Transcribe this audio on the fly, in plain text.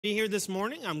Be here this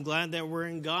morning. I'm glad that we're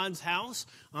in God's house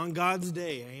on God's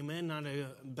day. Amen. Not a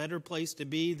better place to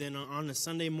be than on a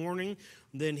Sunday morning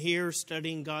than here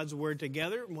studying God's Word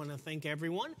together. I want to thank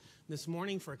everyone this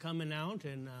morning for coming out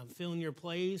and filling your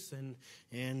place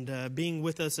and being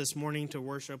with us this morning to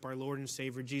worship our Lord and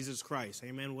Savior Jesus Christ.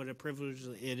 Amen. What a privilege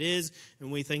it is, and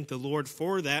we thank the Lord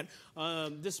for that.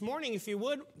 This morning, if you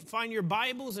would, find your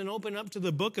Bibles and open up to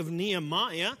the book of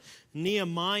Nehemiah.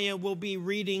 Nehemiah will be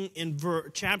reading in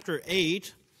chapter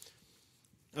 8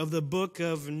 of the book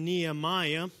of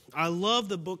Nehemiah. I love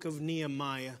the book of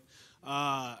Nehemiah.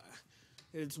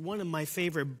 It's one of my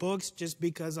favorite books just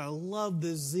because I love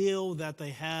the zeal that they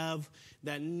have,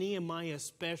 that Nehemiah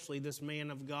especially, this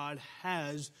man of God,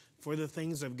 has for the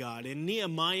things of God. And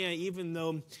Nehemiah, even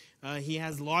though he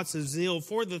has lots of zeal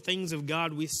for the things of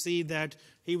God, we see that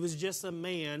he was just a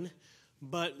man,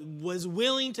 but was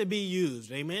willing to be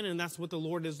used. Amen. And that's what the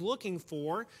Lord is looking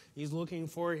for. He's looking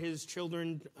for his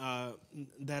children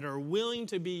that are willing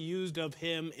to be used of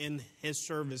him in his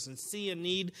service and see a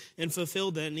need and fulfill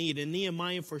that need. And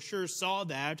Nehemiah for sure saw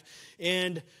that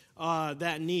and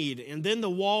that need. And then the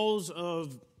walls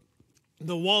of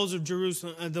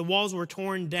Jerusalem, the walls were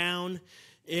torn down,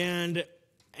 and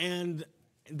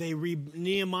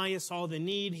Nehemiah saw the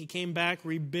need. He came back,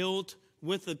 rebuilt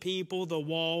with the people, the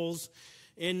walls.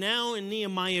 And now in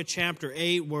Nehemiah chapter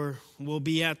 8, where we'll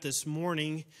be at this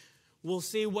morning, we'll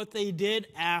see what they did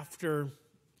after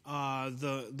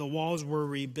the walls were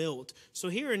rebuilt. So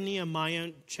here in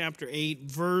Nehemiah chapter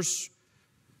 8, verse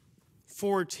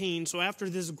 14, so after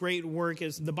this great work,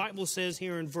 as the Bible says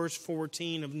here in verse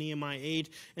 14 of Nehemiah 8,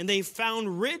 and they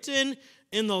found written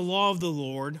in the law of the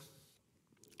Lord,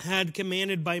 had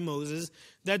commanded by Moses,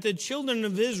 that the children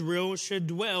of Israel should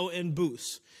dwell in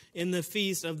booths in the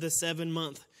feast of the 7th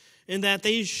month, and that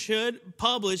they should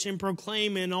publish and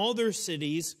proclaim in all their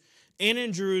cities and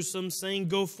in Jerusalem, saying,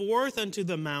 Go forth unto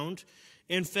the mount,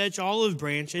 and fetch olive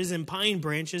branches, and pine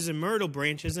branches, and myrtle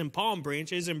branches, and palm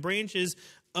branches, and branches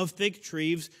of thick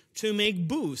trees, to make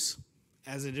booths,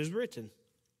 as it is written.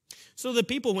 So the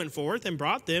people went forth and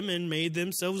brought them, and made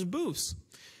themselves booths,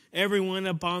 everyone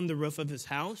upon the roof of his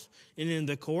house, and in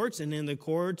the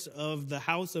courts of the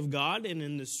house of God, and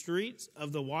in the streets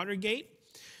of the water gate,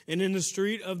 and in the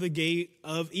street of the gate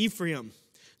of Ephraim.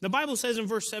 The Bible says in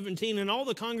verse 17, and all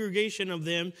the congregation of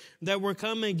them that were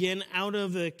come again out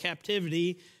of the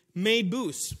captivity made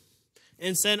booths,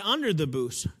 and sat under the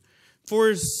booths.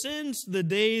 For since the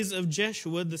days of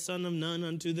Jeshua the son of Nun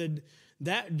unto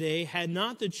that day had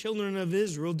not the children of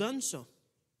Israel done so.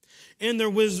 And there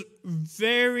was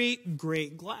very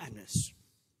great gladness.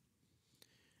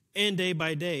 And day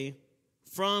by day,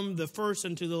 from the first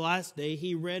unto the last day,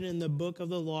 he read in the book of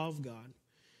the law of God.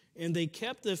 And they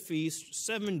kept the feast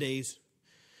 7 days.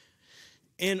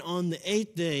 And on the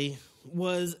 8th day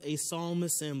was a solemn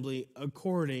assembly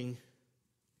according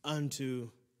unto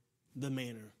the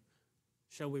manner.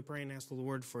 Shall we pray and ask the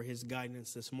Lord for his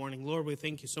guidance this morning? Lord, we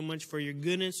thank you so much for your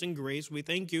goodness and grace. We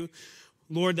thank you,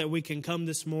 Lord, that we can come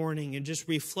this morning and just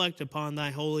reflect upon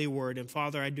thy holy word. And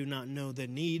Father, I do not know the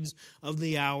needs of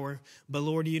the hour, but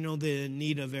Lord, you know the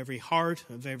need of every heart,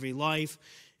 of every life,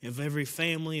 of every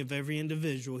family, of every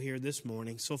individual here this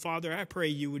morning. So Father, I pray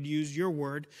you would use your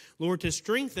word, Lord, to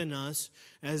strengthen us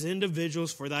as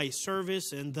individuals for thy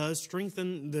service, and thus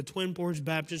strengthen the Twin Ports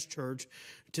Baptist Church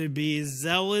to be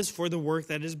zealous for the work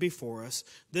that is before us.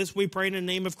 This we pray in the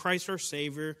name of Christ our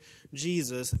Savior,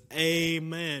 Jesus.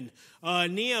 Amen.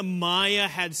 Nehemiah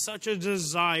had such a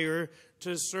desire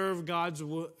to serve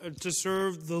to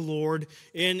serve the Lord,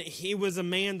 and he was a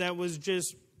man that was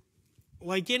just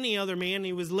like any other man.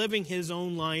 He was living his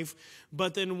own life,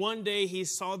 but then one day he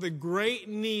saw the great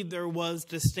need there was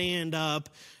to stand up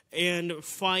and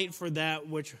fight for that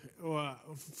which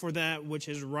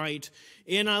is right.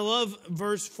 And I love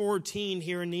verse 14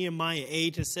 here in Nehemiah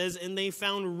 8. It says, and they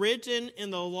found written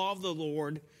in the law of the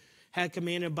Lord, had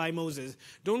commanded by Moses.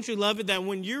 Don't you love it that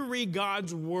when you read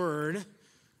God's word,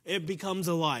 it becomes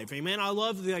alive? Amen. I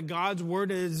love that God's word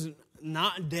is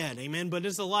not dead, amen, but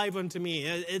it's alive unto me.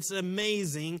 It's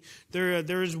amazing.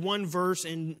 There's one verse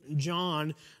in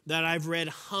John that I've read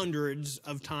hundreds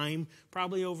of times,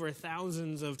 probably over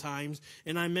thousands of times.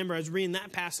 And I remember I was reading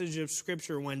that passage of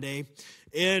scripture one day,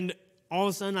 and all of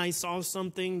a sudden I saw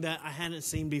something that I hadn't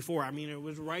seen before. I mean, it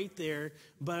was right there,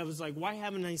 but I was like, why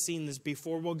haven't I seen this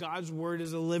before? Well, God's word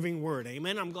is a living word.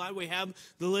 Amen. I'm glad we have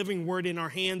the living word in our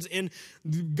hands. And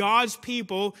God's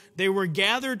people, they were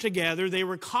gathered together. They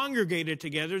were congregated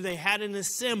together. They had an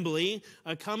assembly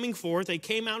coming forth. They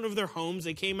came out of their homes.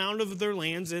 They came out of their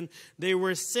lands, and they were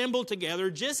assembled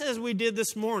together just as we did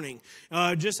this morning.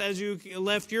 Just as you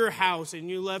left your house and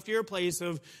you left your place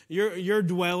of your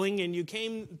dwelling, and you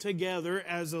came together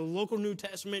as a local New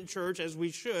Testament church, as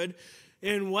we should.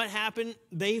 And what happened?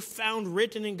 They found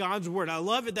written in God's word. I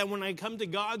love it that when I come to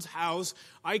God's house,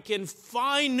 I can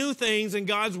find new things in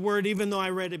God's word, even though I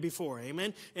read it before.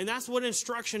 Amen? And that's what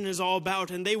instruction is all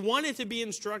about. And they wanted to be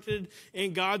instructed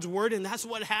in God's word, and that's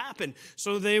what happened.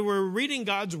 So they were reading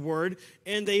God's word,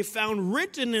 and they found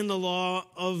written in the law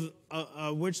of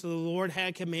which the Lord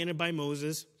had commanded by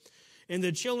Moses, and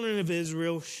the children of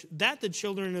Israel, that the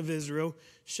children of Israel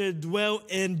should dwell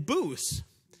in booths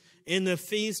in the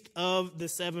feast of the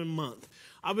 7th month.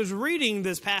 I was reading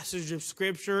this passage of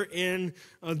Scripture, and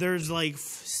there's like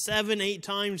 7-8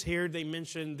 times here they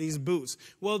mention these booths.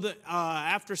 Well,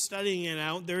 after studying it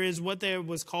out, there is what there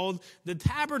was called the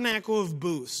Tabernacle of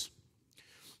Booths.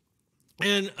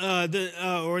 And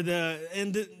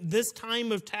this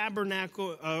time of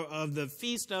tabernacle of the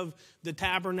feast of the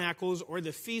tabernacles, or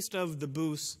the feast of the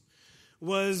booths,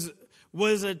 was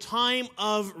a time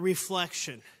of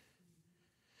reflection.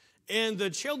 And the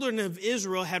children of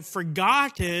Israel had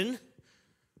forgotten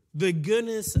the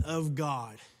goodness of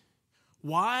God.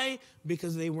 Why?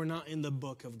 Because they were not in the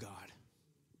book of God.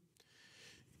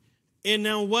 And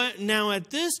now at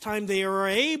this time, they are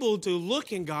able to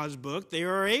look in God's book. They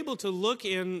are able to look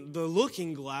in the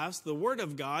looking glass, the Word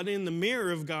of God, in the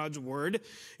mirror of God's Word.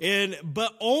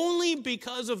 But only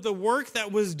because of the work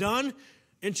that was done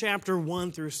in chapter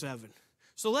 1 through 7.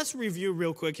 So let's review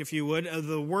real quick, if you would,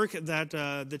 the work that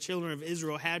the children of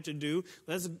Israel had to do.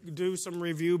 Let's do some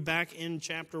review back in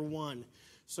chapter 1.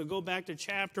 So go back to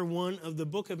chapter 1 of the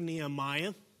book of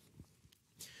Nehemiah.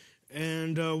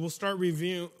 And we'll start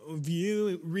reviewing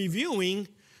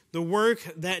the work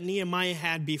that Nehemiah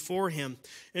had before him.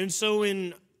 And so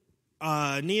in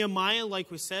Nehemiah,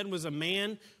 like we said, was a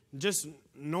man, just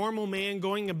normal man,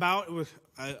 going about with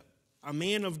a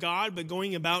man of God, but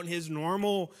going about his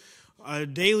normal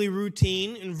daily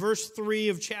routine. In verse 3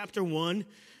 of chapter 1,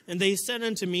 and they said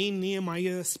unto me,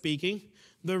 Nehemiah speaking,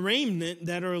 the remnant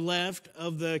that are left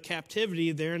of the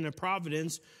captivity there in the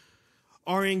providence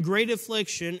are in great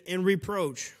affliction and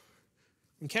reproach.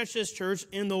 And catch this, church.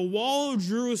 And the wall of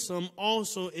Jerusalem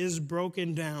also is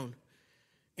broken down,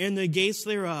 and the gates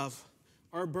thereof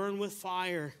are burned with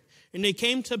fire. And it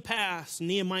came to pass,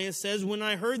 Nehemiah says, when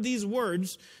I heard these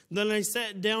words, then I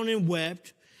sat down and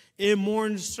wept, and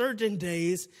mourned certain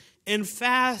days, and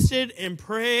fasted and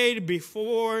prayed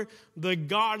before the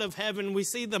God of heaven. We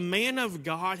see the man of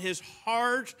God, his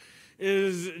heart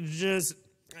is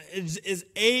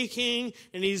aching,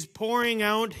 and he's pouring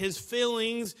out his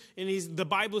feelings, and the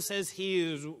Bible says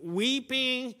he is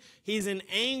weeping, he's in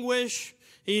anguish.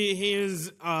 He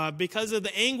is, because of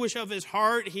the anguish of his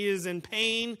heart, he is in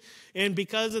pain. And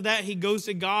because of that, he goes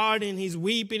to God, and he's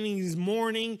weeping, and he's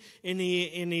mourning, and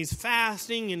he's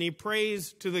fasting, and he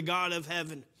prays to the God of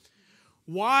heaven.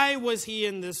 Why was he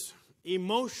in this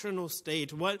emotional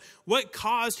state? What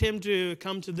caused him to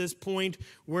come to this point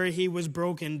where he was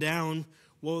broken down?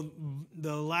 Well,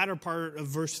 the latter part of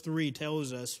verse 3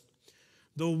 tells us,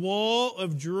 the wall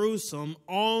of Jerusalem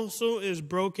also is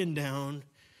broken down,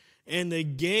 and the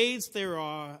gates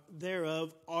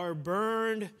thereof are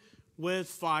burned with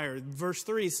fire. Verse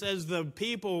 3 says the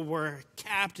people were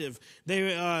captive.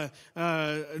 They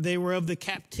were of the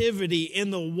captivity,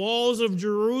 and the walls of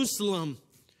Jerusalem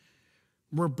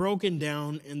were broken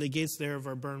down, and the gates thereof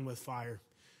are burned with fire.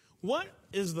 What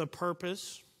is the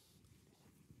purpose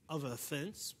of a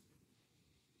fence?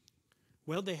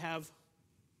 Well, they have,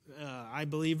 I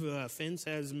believe a fence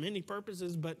has many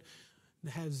purposes, but it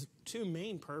has two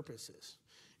main purposes.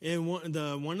 And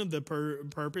one of the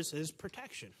purposes is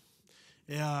protection.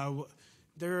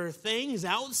 There are things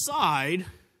outside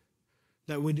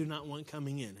that we do not want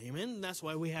coming in. Amen? That's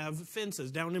why we have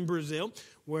fences. Down in Brazil,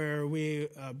 where we,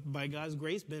 by God's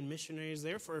grace, been missionaries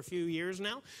there for a few years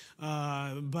now.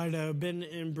 But I've been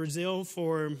in Brazil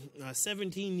for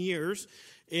 17 years.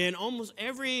 And almost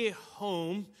every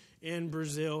home in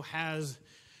Brazil has,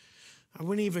 I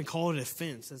wouldn't even call it a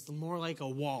fence. It's more like a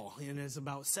wall. And it's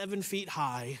about 7 feet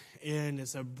high. And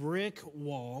it's a brick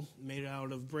wall made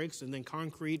out of bricks and then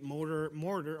concrete mortar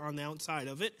on the outside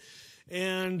of it.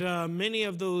 And many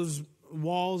of those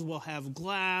walls will have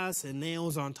glass and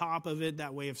nails on top of it.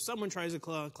 That way, if someone tries to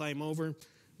climb over,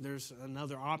 there's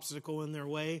another obstacle in their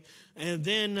way. And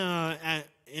then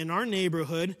in our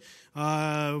neighborhood,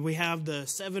 we have the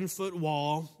 7-foot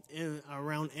wall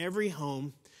around every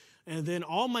home. And then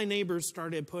all my neighbors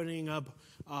started putting up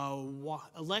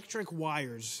electric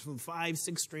wires,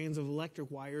 5-6 strands of electric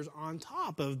wires on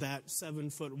top of that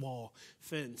 7-foot wall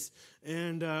fence.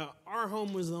 And our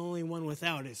home was the only one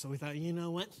without it. So we thought, you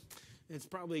know what? It's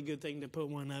probably a good thing to put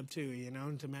one up too,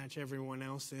 to match everyone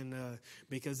else. And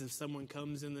because if someone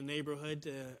comes in the neighborhood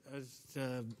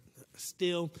to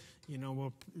steal,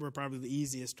 we're probably the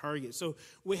easiest target. So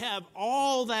we have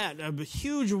all that, a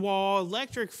huge wall,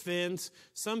 electric fence.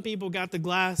 Some people got the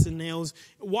glass and nails.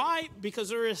 Why? Because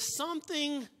there is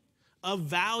something of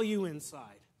value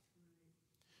inside.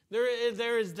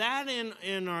 There is that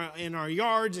in our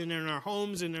yards and in our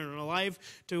homes and in our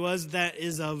life to us that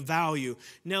is of value.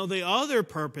 Now, the other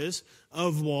purpose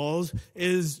of walls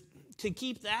is to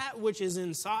keep that which is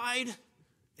inside.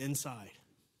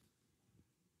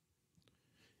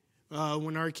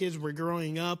 When our kids were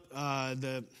growing up,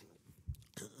 the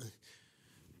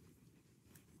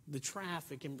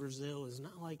traffic in Brazil is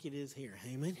not like it is here,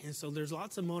 amen? And so there's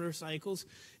lots of motorcycles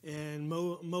and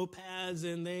mopeds,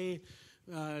 and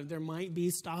there might be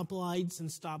stoplights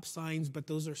and stop signs, but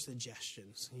those are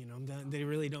suggestions. They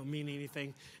really don't mean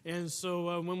anything. And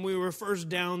so when we were first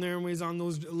down there and we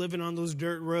was living on those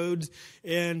dirt roads,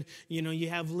 and you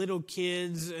have little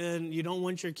kids, and you don't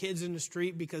want your kids in the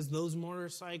street because those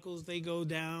motorcycles, they go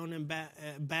down and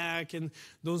back, and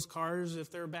those cars,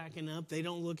 if they're backing up, they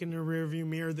don't look in the rearview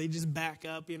mirror, they just back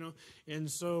up,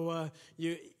 And so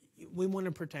we want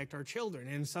to protect our children,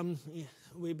 and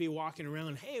we'd be walking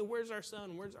around, hey, where's our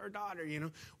son? Where's our daughter?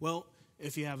 Well,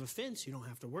 if you have a fence, you don't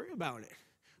have to worry about it.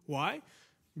 Why?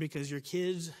 Because your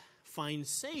kids find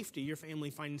safety. Your family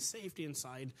finds safety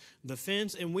inside the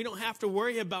fence, and we don't have to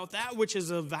worry about that which is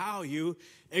of value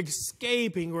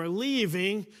escaping or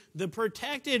leaving the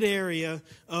protected area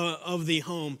of the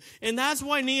home. And that's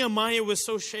why Nehemiah was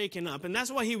so shaken up, and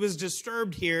that's why he was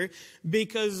disturbed here,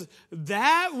 because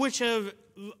that which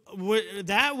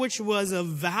was of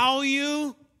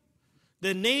value,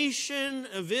 the nation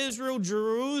of Israel,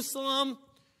 Jerusalem,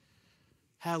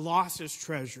 had lost its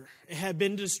treasure. It had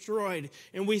been destroyed.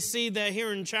 And we see that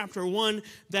here in chapter 1,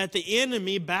 that the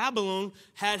enemy, Babylon,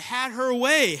 had her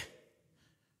way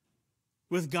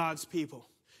with God's people.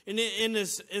 And in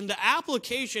the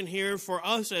application here for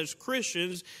us as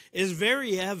Christians is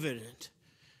very evident.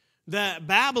 That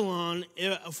Babylon,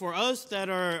 for us that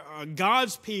are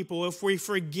God's people, if we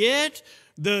forget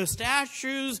the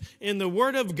statutes in the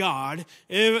Word of God,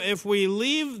 if we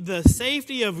leave the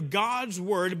safety of God's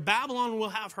Word, Babylon will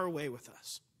have her way with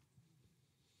us.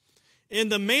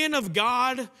 And the man of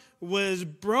God was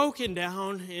broken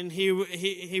down, and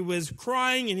he was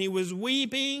crying and he was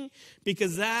weeping,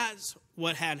 because that's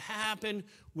what had happened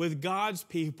with God's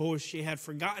people. She had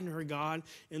forgotten her God,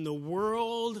 and the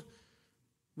world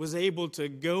was able to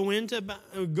go into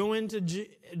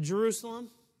Jerusalem,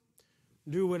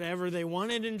 do whatever they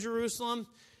wanted in Jerusalem,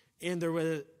 and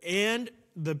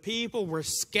the people were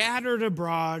scattered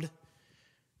abroad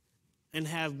and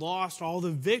had lost all the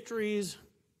victories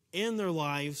in their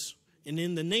lives and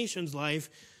in the nation's life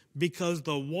because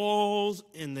the walls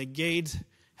and the gates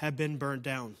had been burnt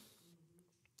down.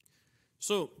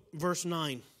 So, verse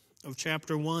 9 of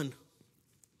chapter 1,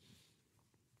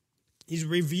 he's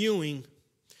reviewing.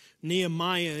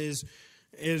 Nehemiah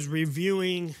is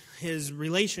reviewing his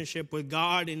relationship with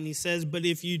God, and he says, but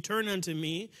if you turn unto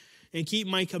me and keep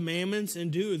my commandments and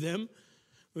do them,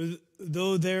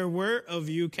 though there were of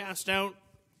you cast out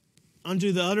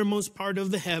unto the uttermost part of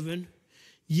the heaven,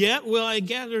 yet will I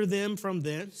gather them from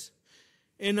thence,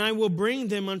 and I will bring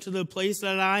them unto the place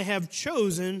that I have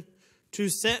chosen to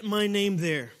set my name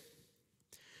there.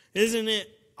 Isn't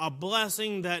it a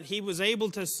blessing that he was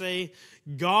able to say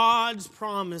God's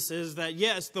promises that,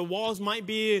 yes, the walls might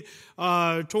be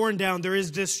torn down. There is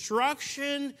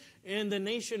destruction in the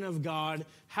nation of God.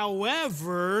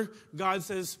 However, God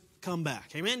says, come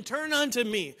back. Amen. Turn unto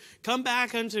me. Come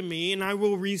back unto me, and I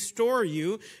will restore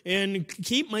you and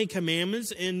keep my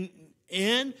commandments, and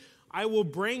I will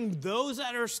bring those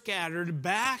that are scattered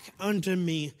back unto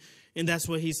me. And that's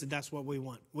what he said, that's what we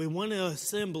want. We want an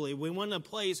assembly. We want a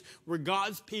place where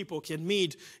God's people can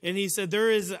meet. And he said,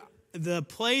 there is the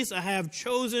place I have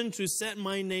chosen to set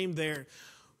my name there.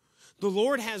 The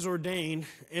Lord has ordained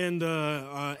in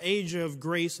the age of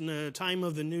grace, in the time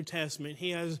of the New Testament, he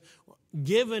has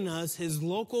given us his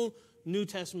local New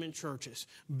Testament churches,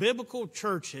 biblical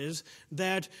churches,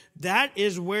 that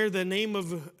is where the name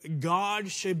of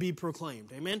God should be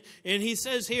proclaimed. Amen. And he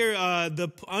says here,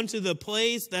 unto the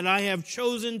place that I have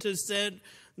chosen to set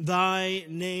thy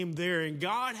name there. And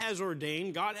God has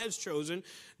ordained, God has chosen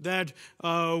that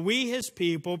we, his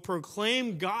people,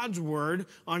 proclaim God's word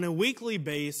on a weekly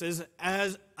basis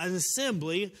as an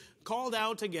assembly called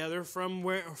out together from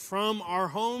our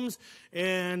homes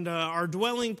and our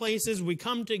dwelling places. We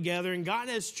come together, and God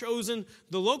has chosen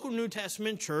the local New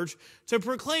Testament church to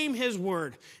proclaim his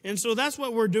word. And so that's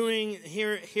what we're doing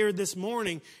here this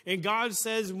morning. And God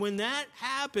says when that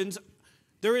happens,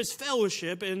 there is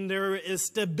fellowship and there is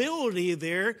stability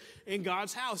there in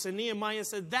God's house. And Nehemiah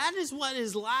said, that is what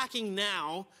is lacking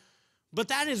now, but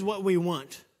that is what we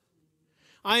want.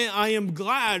 I am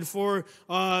glad for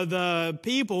the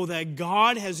people that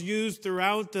God has used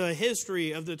throughout the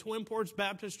history of the Twin Ports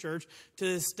Baptist Church to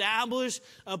establish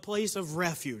a place of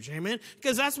refuge. Amen?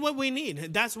 Because that's what we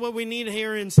need. That's what we need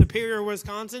here in Superior,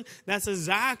 Wisconsin. That's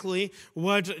exactly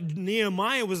what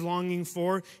Nehemiah was longing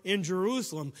for in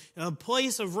Jerusalem, a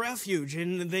place of refuge.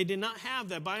 And they did not have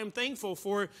that. But I am thankful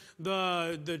for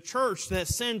the church that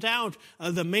sent out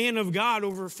the man of God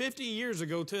over 50 years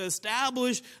ago to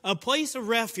establish a place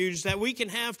of refuge that we can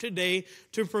have today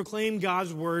to proclaim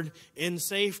God's word in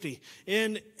safety.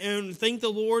 And thank the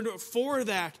Lord for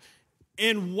that.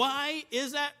 And why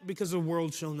is that? Because the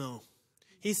world shall know.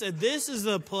 He said, this is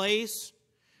the place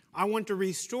I want to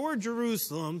restore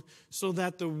Jerusalem so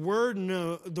that the world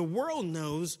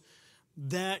knows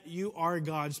that you are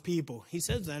God's people. He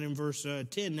says that in verse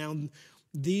 10. Now,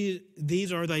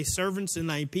 these are thy servants and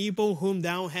thy people whom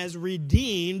thou hast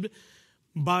redeemed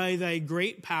by thy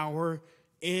great power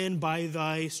and by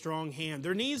thy strong hand.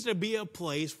 There needs to be a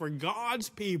place for God's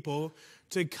people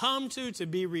to come to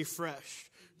be refreshed.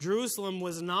 Jerusalem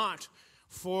was not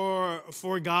for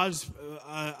God's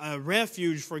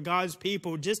refuge, for God's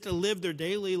people just to live their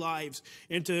daily lives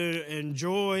and to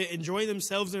enjoy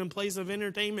themselves in a place of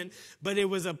entertainment. But it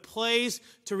was a place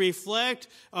to reflect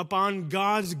upon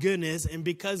God's goodness. And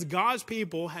because God's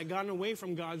people had gotten away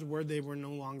from God's word, they were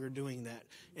no longer doing that.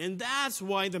 And that's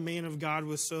why the man of God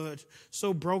was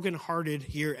so brokenhearted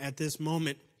here at this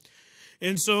moment.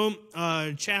 And so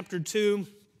chapter 2...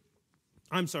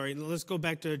 let's go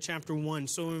back to chapter 1.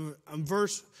 So in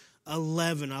verse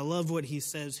 11, I love what he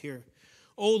says here.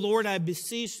 O Lord, I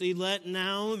beseech thee, let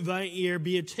now thy ear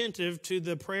be attentive to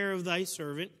the prayer of thy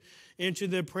servant and to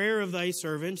the prayer of thy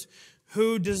servants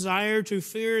who desire to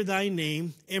fear thy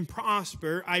name and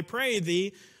prosper. I pray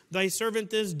thee, thy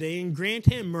servant this day, and grant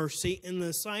him mercy in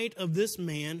the sight of this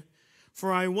man,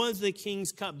 for I was the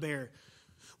king's cupbearer.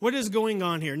 What is going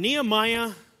on here?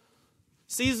 Nehemiah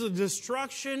sees the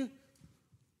destruction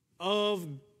of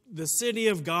the city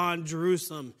of God,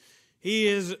 Jerusalem. He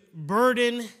is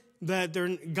burdened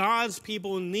that God's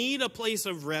people need a place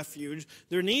of refuge.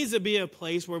 There needs to be a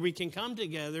place where we can come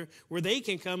together, where they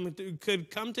could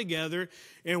come together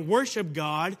and worship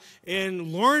God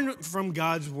and learn from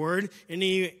God's word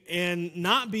and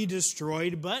not be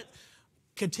destroyed, but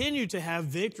continue to have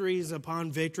victories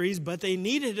upon victories. But they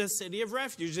needed a city of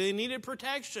refuge. They needed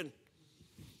protection.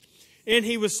 And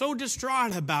he was so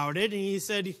distraught about it, and he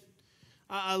said,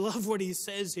 I love what he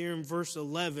says here in verse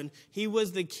 11. He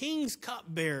was the king's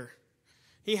cupbearer.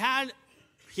 He had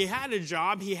a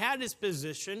job. He had his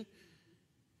position.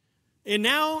 And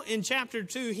now in chapter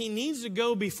 2, he needs to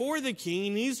go before the king. He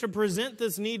needs to present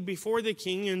this need before the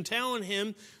king and telling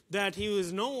him that he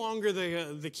was no longer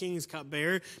the king's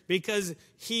cupbearer because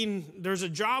there's a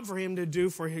job for him to do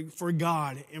for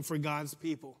God and for God's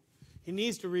people. He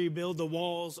needs to rebuild the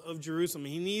walls of Jerusalem.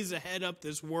 He needs to head up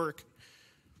this work.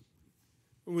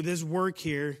 With this work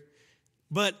here.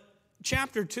 But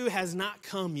chapter 2 has not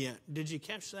come yet. Did you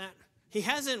catch that? He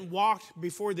hasn't walked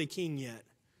before the king yet.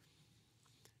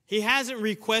 He hasn't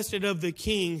requested of the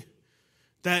king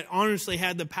that honestly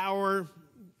had the power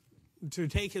to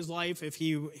take his life if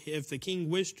the king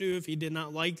wished to, if he did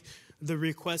not like the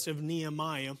request of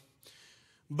Nehemiah.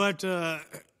 But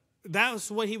that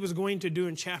was what he was going to do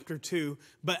in chapter 2.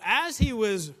 But as he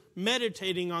was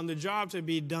meditating on the job to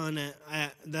be done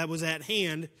that was at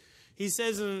hand, he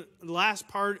says in the last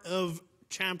part of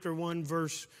chapter 1,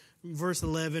 verse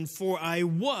 11, for I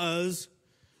was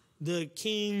the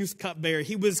king's cupbearer.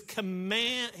 He was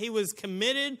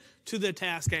committed to the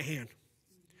task at hand.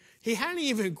 He hadn't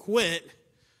even quit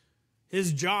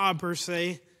his job per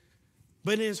se,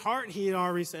 but in his heart he had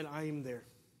already said, I am there.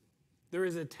 There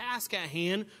is a task at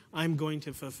hand. I'm going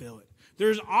to fulfill it.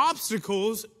 There's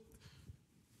obstacles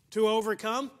to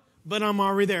overcome, but I'm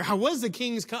already there. I was the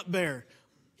king's cupbearer.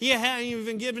 He hadn't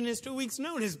even given his 2 weeks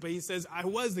notice, but he says, I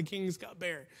was the king's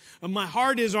cupbearer. My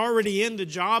heart is already in the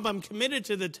job. I'm committed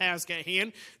to the task at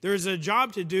hand. There's a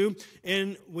job to do,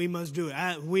 and we must do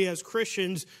it. We as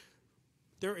Christians,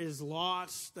 there is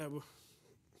lots that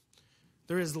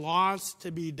There is lots to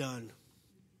be done.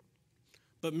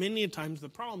 But many times the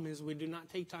problem is we do not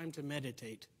take time to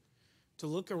meditate, to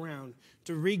look around,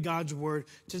 to read God's word,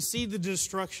 to see the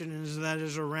destruction that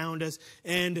is around us,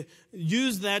 and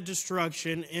use that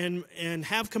destruction and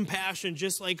have compassion,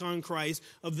 just like on Christ,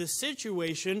 of the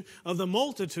situation of the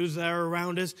multitudes that are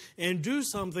around us, and do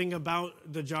something about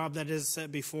the job that is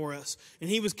set before us. And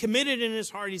he was committed in his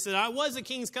heart. He said, I was a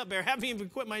king's cupbearer. I haven't even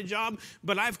quit my job,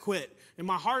 but I've quit. In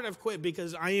my heart, I've quit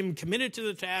because I am committed to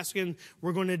the task, and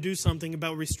we're going to do something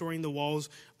about restoring the walls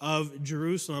of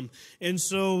Jerusalem. And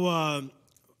so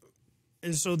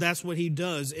that's what he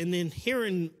does. And then here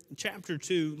in chapter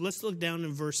 2, let's look down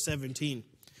in verse 17.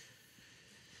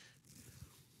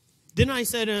 Then I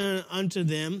said unto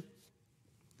them,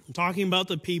 talking about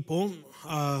the people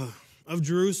of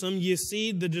Jerusalem, ye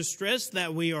see the distress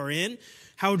that we are in,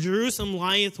 how Jerusalem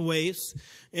lieth waste,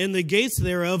 and the gates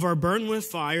thereof are burned with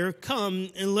fire. Come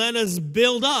and let us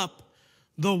build up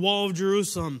the wall of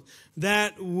Jerusalem,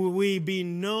 that we be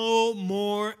no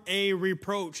more a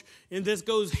reproach. And this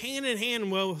goes hand in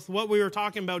hand with what we were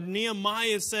talking about.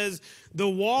 Nehemiah says the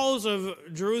walls of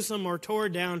Jerusalem are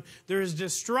torn down. There is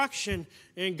destruction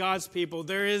in God's people.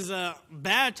 There is a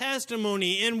bad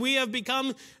testimony, and we have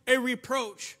become a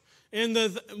reproach. And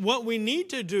what we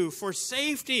need to do for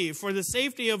safety, for the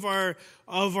safety of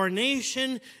our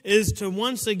nation, is to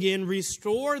once again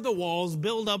restore the walls,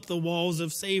 build up the walls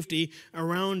of safety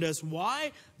around us.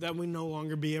 Why? That we no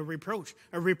longer be a reproach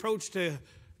to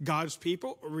God's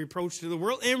people, a reproach to the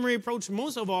world, and reproach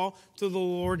most of all to the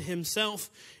Lord himself.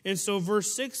 And so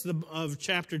verse 6 of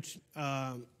chapter,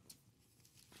 I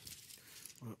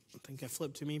think I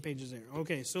flipped too many pages there.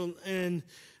 Okay, so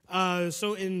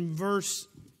in verse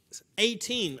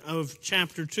 18 of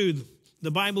chapter 2, the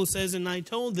Bible says, and I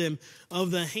told them of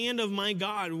the hand of my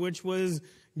God, which was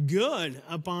good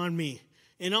upon me,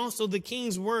 and also the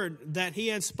king's word that he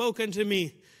had spoken to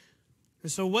me. And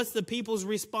so what's the people's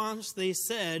response? They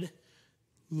said,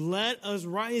 let us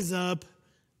rise up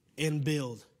and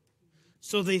build.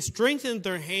 So they strengthened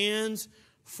their hands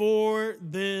for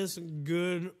this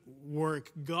good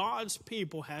work. God's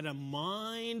people had a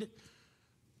mind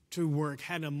to work,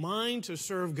 had a mind to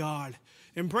serve God.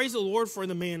 And praise the Lord for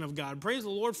the man of God. Praise the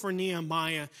Lord for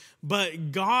Nehemiah.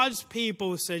 But God's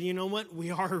people said, you know what?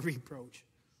 We are a reproach.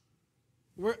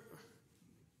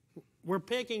 We're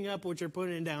picking up what you're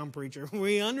putting down, preacher.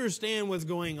 We understand what's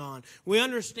going on. We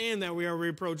understand that we are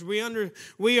reproached.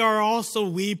 We are also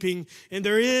weeping. And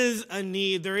there is a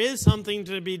need. There is something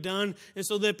to be done. And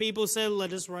so the people said,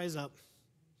 let us rise up.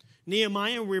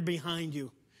 Nehemiah, we're behind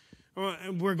you.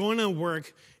 We're going to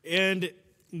work. And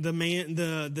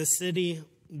the city,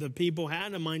 the people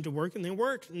had a mind to work, and they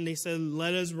worked. And they said,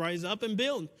 let us rise up and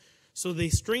build. So they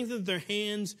strengthened their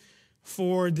hands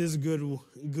for this good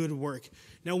work.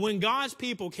 Now, when God's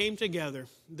people came together,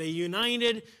 they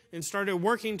united and started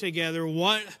working together.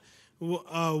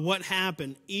 What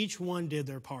happened? Each one did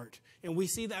their part. And we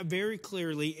see that very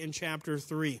clearly in chapter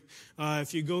 3.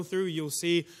 If you go through, you'll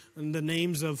see the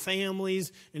names of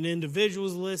families and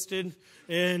individuals listed,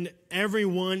 and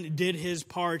everyone did his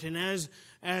part. And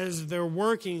as they're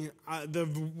working,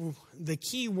 the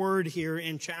key word here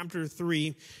in chapter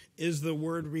 3 is the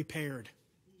word repaired.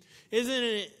 Isn't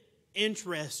it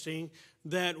interesting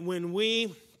that when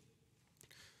we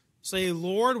say,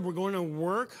 Lord, we're going to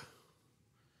work,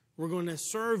 we're going to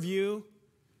serve you,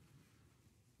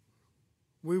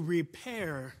 we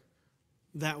repair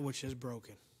that which is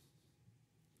broken.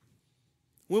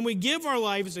 When we give our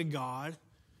lives to God,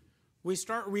 we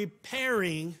start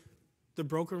repairing the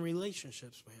broken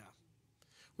relationships we have.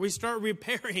 We start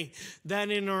repairing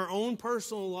that in our own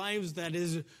personal lives that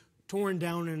is torn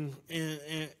down and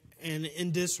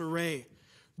in disarray.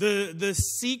 The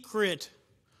secret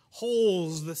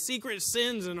holes, the secret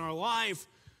sins in our life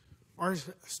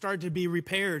start to be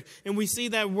repaired. And we see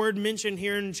that word mentioned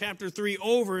here in chapter 3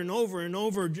 over and over and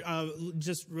over,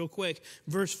 just real quick.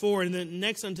 Verse 4, and then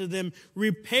next unto them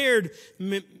repaired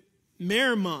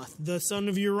Meremoth, the son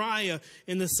of Uriah,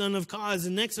 and the son of Koz.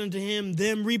 And next unto him,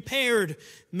 them repaired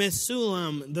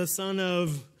Mesullam, the son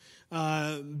of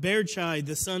Berchai,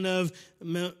 the son of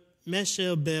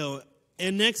Meshabel.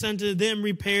 And next unto them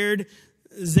repaired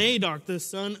Zadok, the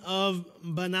son of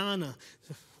Banana.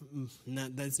 No,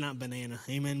 that's not banana.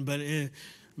 Amen. But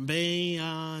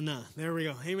banana. There we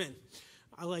go. Amen.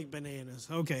 I like bananas.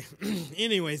 Okay.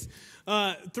 Anyways,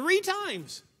 3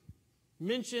 times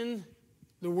mention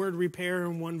the word repair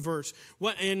in one verse.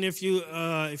 And if you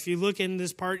look in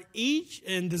this part, each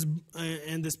in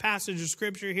this passage of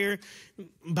scripture here,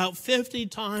 about 50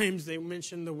 times they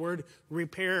mention the word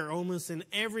repair, almost in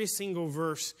every single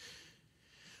verse.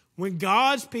 When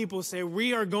God's people say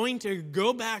we are going to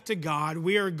go back to God,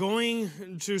 we are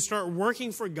going to start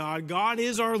working for God, God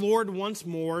is our Lord once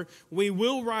more, we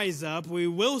will rise up, we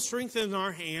will strengthen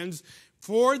our hands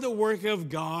for the work of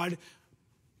God,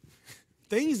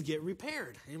 things get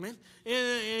repaired. Amen.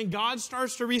 And God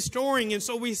starts to restoring. And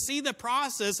so we see the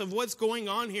process of what's going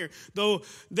on here. Though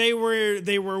they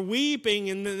were weeping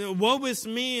and woe is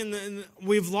me, and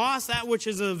we've lost that which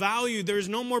is of value. There's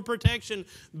no more protection.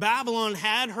 Babylon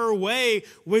had her way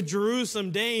with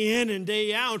Jerusalem day in and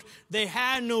day out. They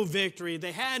had no victory.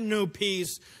 They had no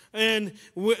peace. And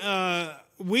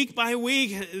week by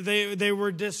week, they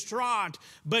were distraught.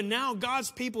 But now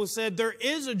God's people said there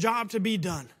is a job to be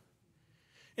done.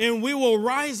 And we will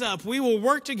rise up. We will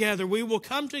work together. We will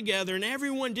come together. And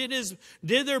everyone did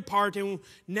their part. And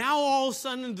now all of a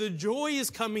sudden the joy is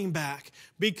coming back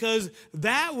because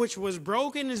that which was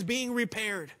broken is being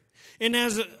repaired. And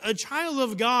as a child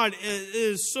of God, it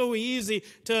is so easy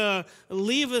to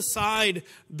leave aside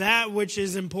that which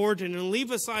is important and leave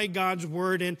aside God's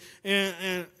word and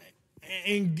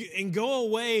go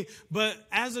away. But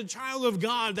as a child of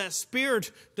God, that spirit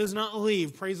does not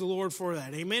leave. Praise the Lord for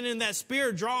that. Amen. And that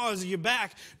spirit draws you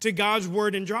back to God's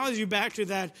word and draws you back to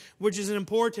that which is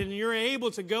important. And you're able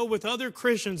to go with other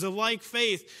Christians of like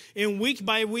faith. And week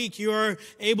by week, you are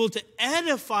able to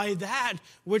edify that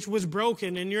which was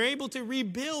broken. And you're able to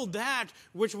rebuild that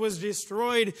which was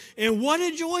destroyed. And what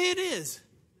a joy it is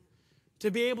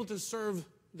to be able to serve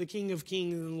the King of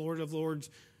Kings and the Lord of Lords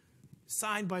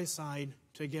side by side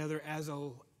together as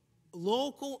a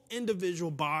local individual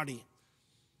body.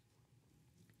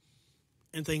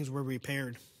 And things were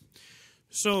repaired.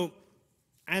 So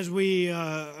as we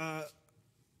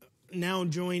now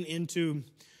join into,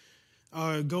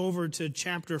 go over to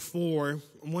chapter 4,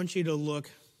 I want you to look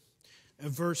at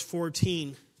verse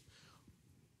 14.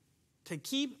 To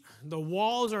keep, the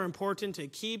walls are important to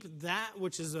keep that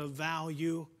which is of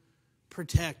value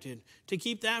protected, to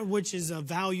keep that which is of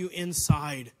value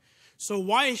inside. So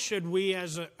why should we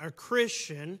as a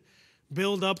Christian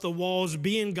build up the walls,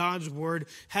 be in God's word,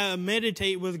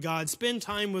 meditate with God, spend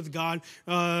time with God,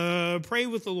 pray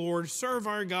with the Lord, serve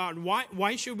our God?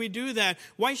 Why should we do that?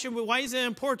 Why is it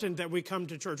important that we come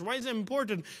to church? Why is it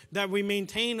important that we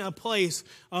maintain a place,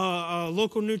 a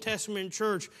local New Testament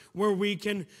church where we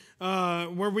can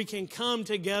come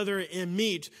together and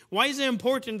meet? Why is it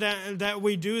important that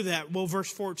we do that? Well,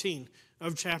 verse 14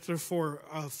 of chapter 4.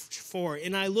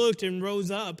 And I looked and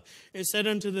rose up and said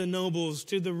unto the nobles,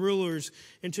 to the rulers,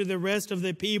 and to the rest of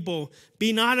the people,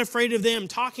 be not afraid of them.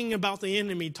 Talking about the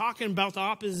enemy, talking about the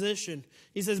opposition.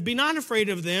 He says, be not afraid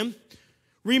of them.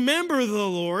 Remember the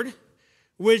Lord,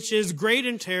 which is great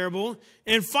and terrible,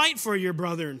 and fight for your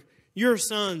brethren, your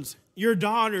sons, your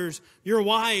daughters, your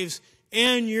wives,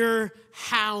 and your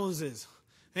houses.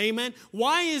 Amen.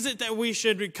 Why is it that we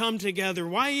should come together?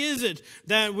 Why is it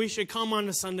that we should come on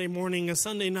a Sunday morning, a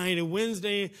Sunday night, a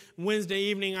Wednesday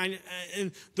evening?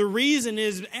 And the reason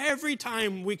is every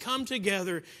time we come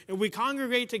together and we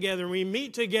congregate together and we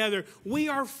meet together, we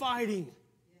are fighting.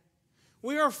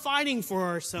 We are fighting for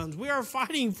our sons. We are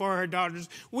fighting for our daughters.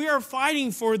 We are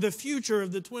fighting for the future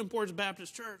of the Twin Ports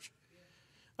Baptist Church.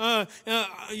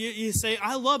 You say,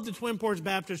 I love the Twin Ports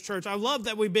Baptist Church. I love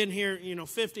that we've been here,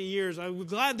 50 years. I'm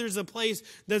glad there's a place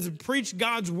that's preached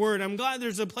God's word. I'm glad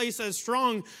there's a place that's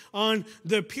strong on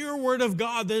the pure word of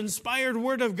God, the inspired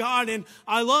word of God. And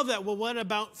I love that. Well, what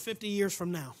about 50 years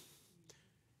from now?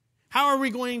 How are we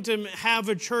going to have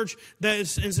a church that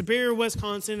is in Superior,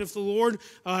 Wisconsin, if the Lord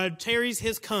tarries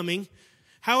his coming?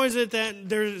 How is it that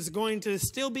there's going to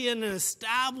still be an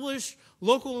established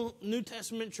local New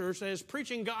Testament church that is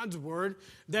preaching God's word,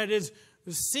 that is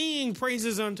singing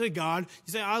praises unto God?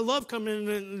 You say, I love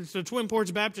coming to Twin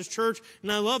Ports Baptist Church,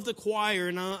 and I love the choir,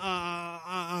 and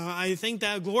I think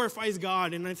that glorifies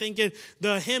God, and I think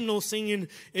the hymnal singing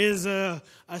is a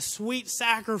sweet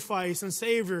sacrifice and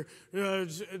Savior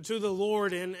to the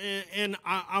Lord, and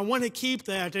I want to keep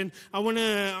that, and I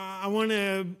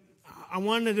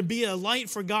wanted to be a light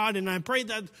for God, and I pray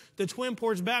that the Twin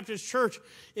Ports Baptist Church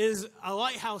is a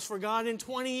lighthouse for God in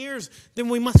 20 years. Then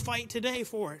we must fight today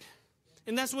for it.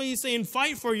 And that's what he's saying,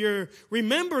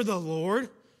 remember the Lord,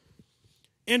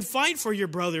 and fight for your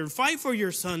brother, fight for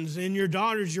your sons and your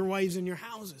daughters, your wives, and your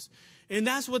houses. And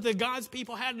that's what the God's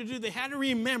people had to do. They had to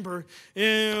remember.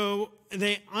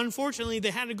 Unfortunately,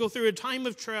 they had to go through a time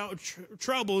of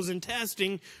troubles and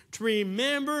testing to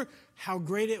remember how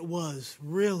great it was,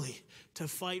 really, to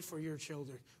fight for your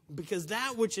children. Because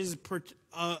that which is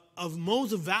of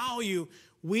most value,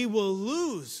 we will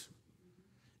lose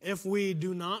if we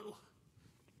do not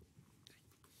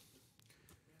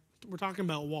We're talking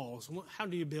about walls. How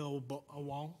do you build a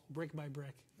wall? Brick by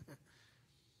brick.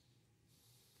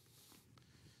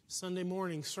 Sunday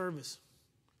morning service.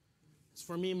 It's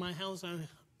for me and my house.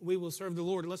 We will serve the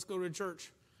Lord. Let's go to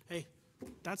church. Hey,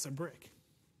 that's a brick.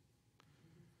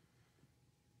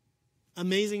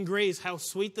 Amazing grace, how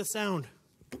sweet the sound.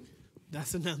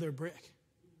 That's another brick.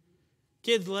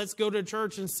 Kids, let's go to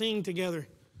church and sing together.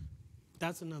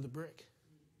 That's another brick.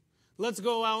 Let's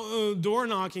go out door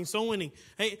knocking, soul winning.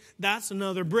 Hey, that's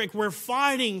another brick. We're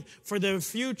fighting for the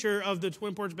future of the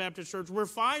Twin Porch Baptist Church. We're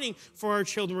fighting for our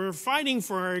children. We're fighting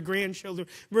for our grandchildren.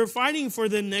 We're fighting for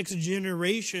the next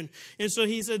generation. And so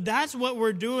he said, that's what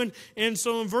we're doing. And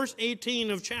so in verse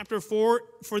 18 of chapter 4,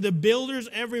 for the builders,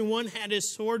 everyone had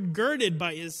his sword girded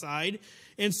by his side,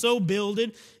 and so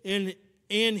builded, and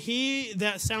he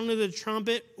that sounded the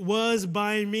trumpet was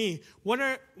by me. What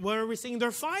are we seeing?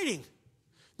 They're fighting.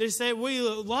 They say, we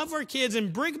love our kids,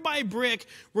 and brick by brick,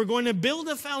 we're going to build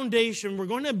a foundation. We're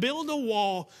going to build a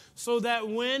wall so that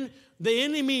when the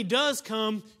enemy does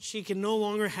come, she can no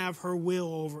longer have her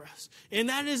will over us. And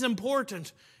that is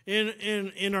important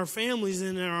in our families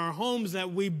and in our homes,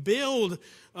 that we build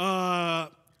our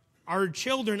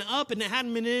children up in the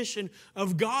admonition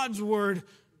of God's word,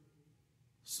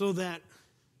 so that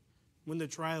when the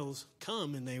trials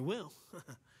come, and they will,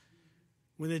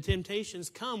 when the temptations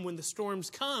come, when the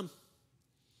storms come,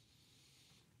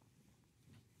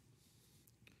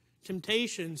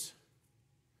 temptations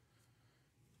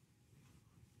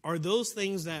are those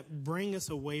things that bring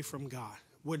us away from God,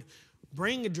 would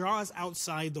draw us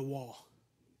outside the wall.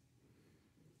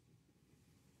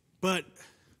 But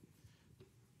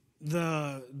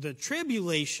the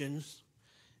tribulation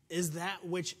is that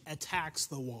which attacks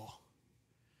the wall.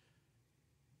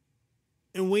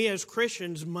 And we as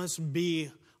Christians must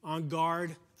be on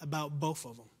guard about both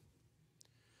of them.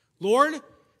 Lord,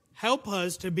 help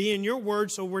us to be in your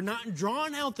word so we're not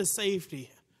drawing out the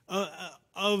safety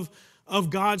of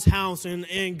God's house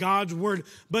and God's word.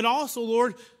 But also,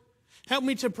 Lord, help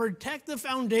me to protect the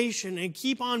foundation and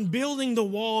keep on building the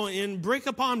wall and brick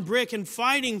upon brick and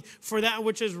fighting for that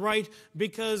which is right,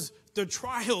 because the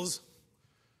trials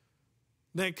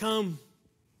that come,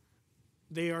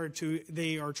 they are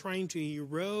trying to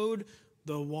erode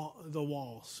the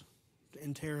walls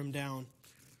and tear them down.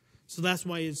 So that's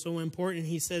why it's so important.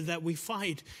 He says that we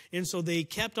fight. And so they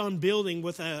kept on building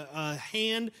with a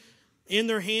hand. In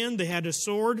their hand, they had a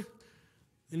sword.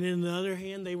 And in the other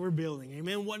hand, they were building.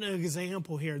 Amen. What an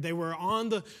example here. They were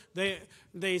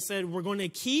they said, we're going to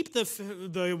keep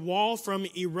the wall from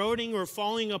eroding or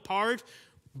falling apart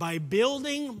by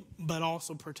building, but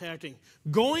also protecting.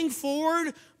 Going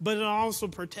forward, but also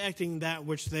protecting that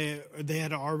which they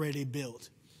had already built.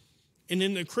 And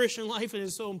in the Christian life, it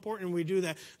is so important we do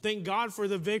that. Thank God for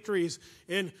the victories.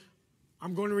 And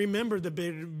I'm going to remember the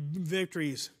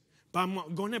victories. But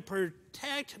I'm going to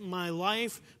protect my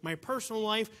life, my personal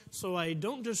life, so I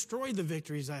don't destroy the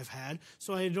victories I've had,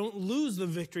 so I don't lose the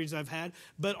victories I've had,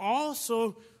 but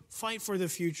also fight for the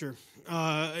future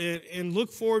and look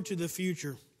forward to the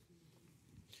future.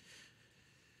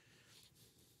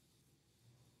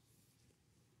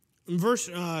 In verse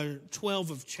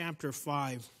 12 of chapter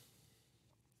 5,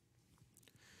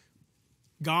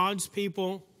 God's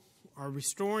people are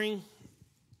restoring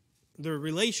their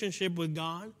relationship with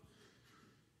God.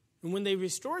 And when they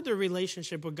restored their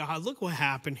relationship with God, look what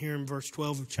happened here in verse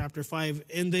 12 of chapter 5.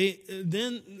 And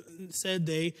then said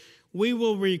we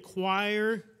will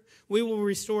restore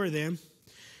them,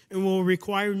 and will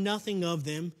require nothing of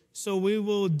them. So we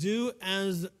will do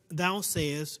as thou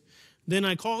sayest. Then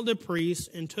I called the priests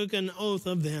and took an oath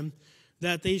of them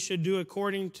that they should do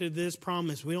according to this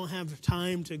promise. We don't have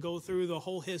time to go through the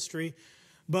whole history.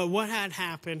 But what had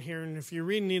happened here, and if you're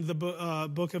reading the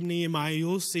book of Nehemiah,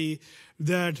 you'll see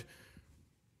that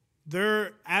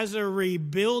as they're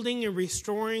rebuilding and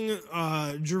restoring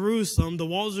Jerusalem, the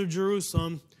walls of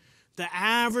Jerusalem, the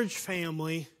average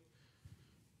family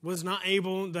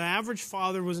the average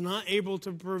father was not able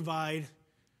to provide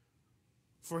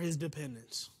for his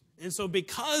dependents. And so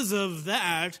because of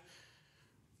that,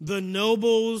 the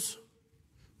nobles,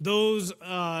 those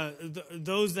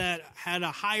that had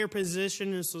a higher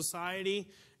position in society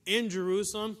in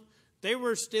Jerusalem, they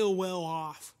were still well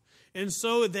off. And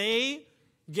so they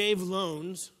gave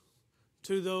loans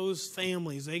to those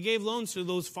families. They gave loans to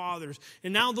those fathers.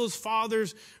 And now those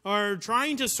fathers are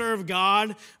trying to serve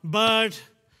God, but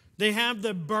they have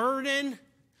the burden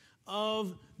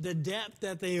of the debt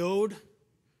that they owed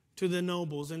to the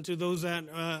nobles and to those that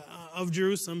of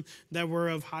Jerusalem that were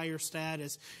of higher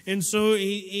status. And so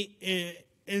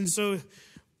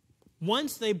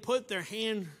once they put their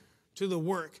hand to the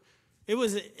work,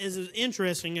 It's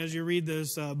interesting as you read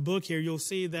this book here. You'll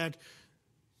see that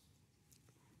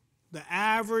the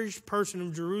average person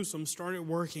of Jerusalem started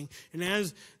working,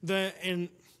 and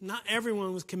not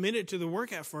everyone was committed to the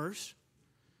work at first.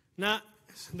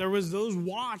 There was those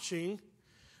watching,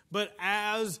 but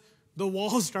as the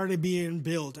walls started being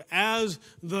built, as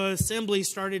the assembly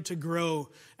started to grow,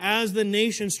 as the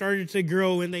nation started to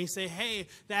grow, and they say, hey,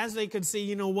 as they could see,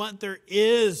 you know what, there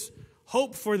is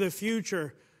hope for the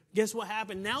future. Guess what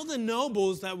happened? Now the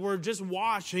nobles that were just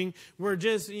watching,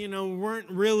 weren't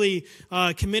really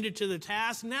committed to the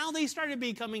task. Now they started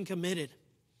becoming committed.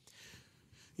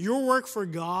 Your work for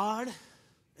God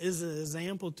is an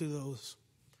example to those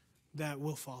that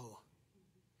will follow.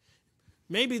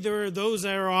 Maybe there are those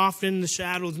that are off in the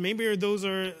shadows. Maybe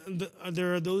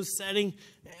there are those sitting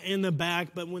in the back.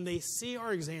 But when they see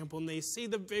our example and they see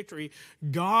the victory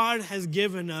God has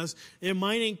given us, it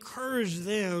might encourage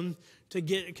them to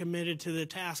get committed to the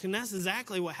task. And that's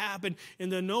exactly what happened.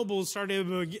 And the nobles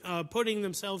started putting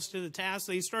themselves to the task.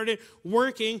 They started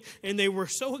working, and they were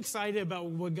so excited about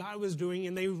what God was doing,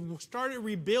 and they started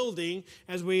rebuilding,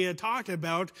 as we had talked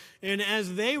about. And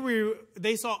as they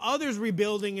saw others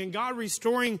rebuilding and God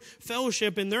restoring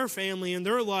fellowship in their family and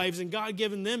their lives and God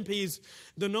giving them peace,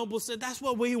 the nobles said, that's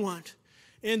what we want.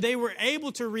 And they were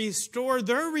able to restore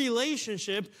their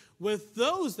relationship with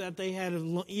those that they had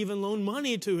even loaned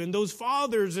money to, and those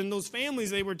fathers and those families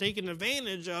they were taking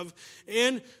advantage of.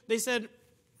 And they said,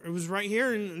 it was right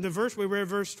here in the verse we read,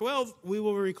 verse 12, we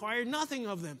will require nothing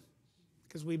of them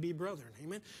because we be brethren.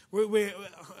 Amen.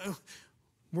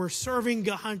 We're serving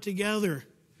God together.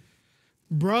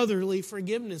 Brotherly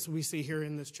forgiveness we see here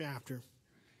in this chapter.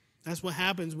 That's what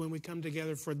happens when we come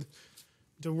together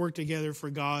to work together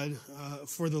for God,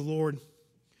 for the Lord.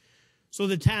 So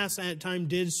the task at that time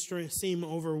did seem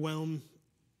overwhelming,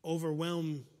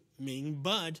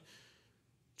 but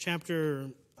chapter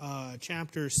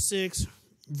 6,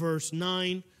 verse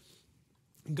 9,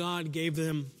 God gave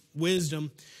them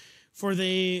wisdom. For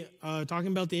they, talking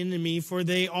about the enemy, for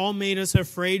they all made us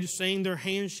afraid, saying their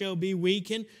hands shall be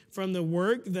weakened from the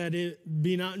work, that it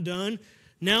be not done.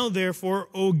 Now therefore,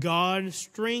 O God,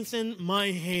 strengthen my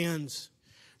hands.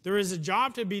 There is a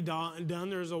job to be done.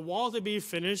 There is a wall to be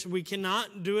finished. We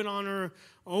cannot do it on our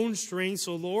own strength.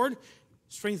 So, Lord,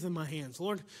 strengthen my hands.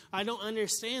 Lord, I don't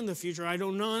understand the future. I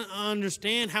don't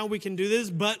understand how we can do this.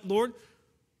 But, Lord,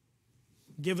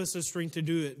 give us the strength to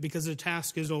do it because the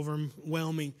task is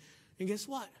overwhelming. And guess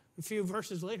what? A few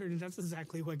verses later, that's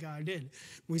exactly what God did.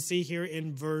 We see here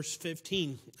in verse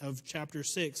 15 of chapter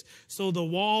 6. So the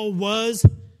wall was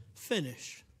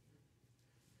finished.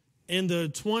 In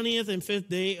the 20th and 5th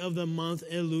day of the month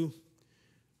Elul.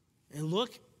 And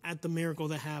look at the miracle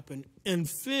that happened. In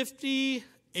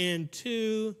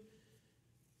 52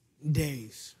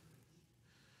 days.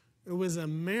 It was a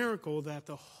miracle that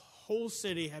the whole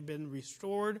city had been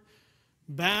restored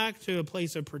back to a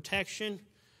place of protection.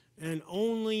 And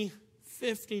only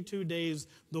 52 days,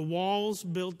 the walls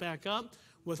built back up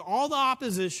with all the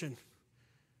opposition,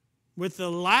 with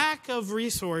the lack of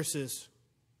resources.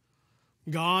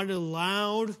 God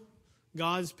allowed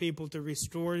God's people to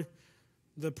restore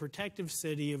the protective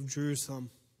city of Jerusalem,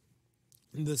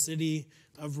 the city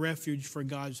of refuge for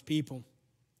God's people.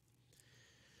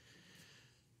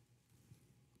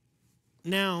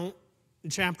 Now,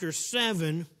 chapter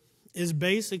 7 is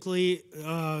basically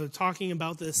talking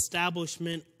about the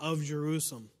establishment of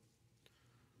Jerusalem.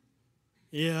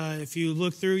 Yeah, if you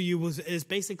look through, it's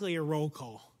basically a roll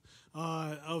call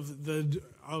of the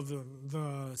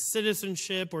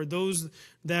citizenship, or those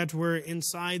that were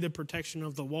inside the protection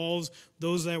of the walls,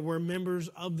 those that were members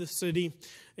of the city.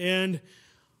 And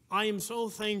I am so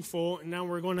thankful, and now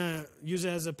we're going to use it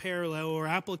as a parallel or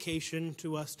application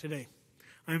to us today.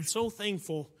 I am so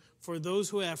thankful for those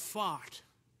who have fought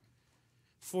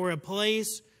for a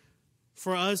place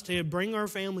for us to bring our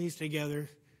families together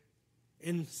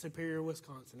in Superior,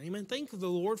 Wisconsin. Amen. Thank the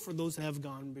Lord for those that have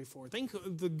gone before. Thank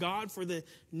the God for the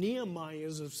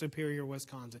Nehemiahs of Superior,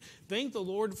 Wisconsin. Thank the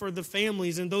Lord for the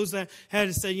families and those that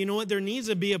had said, you know what, there needs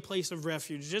to be a place of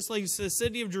refuge. Just like the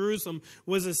city of Jerusalem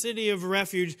was a city of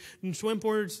refuge, and Twin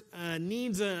Ports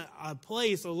needs a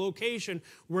place, a location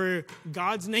where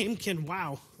God's name can,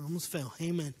 wow, I almost fell.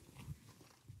 Amen.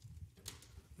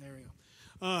 There we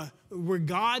go. Where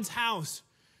God's house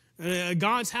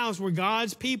where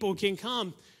God's people can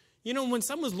come. You know, when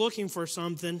someone's looking for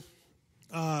something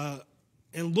and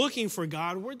looking for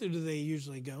God, where do they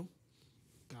usually go?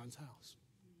 God's house.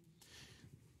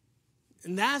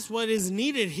 And that's what is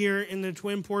needed here in the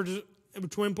Twin Ports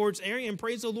Twin Ports area, and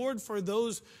praise the Lord for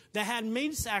those that had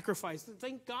made sacrifice.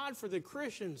 Thank God for the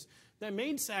Christians that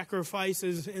made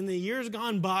sacrifices in the years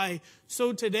gone by.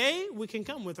 So today we can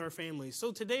come with our families.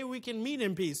 So today we can meet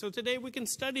in peace. So today we can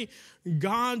study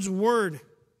God's Word.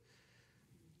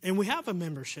 And we have a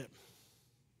membership.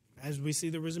 As we see,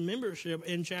 there was a membership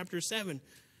in chapter 7.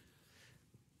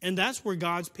 And that's where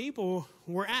God's people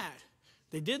were at.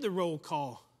 They did the roll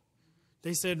call.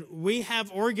 They said, we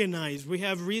have organized. We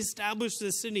have reestablished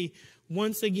the city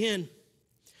once again.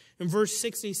 In verse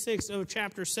 66 of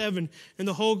chapter 7, and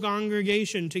the whole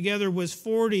congregation together was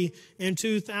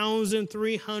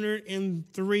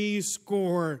 42,303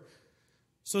 score.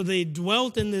 So they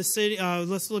dwelt in the city.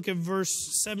 Let's look at verse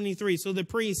 73. So the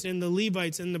priests and the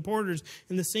Levites and the porters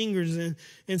and the singers and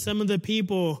some of the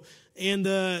people and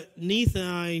the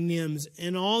Nethinims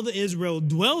and all the Israel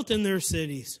dwelt in their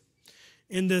cities.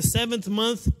 And the 7th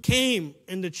month came,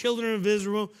 and the children of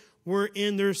Israel were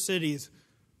in their cities.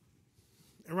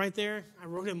 And right there, I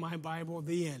wrote in my Bible,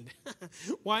 the end.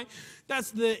 Why?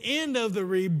 That's the end of the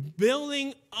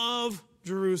rebuilding of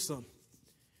Jerusalem.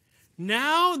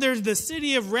 Now there's the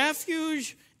city of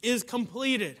refuge is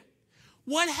completed.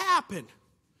 What happened?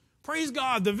 Praise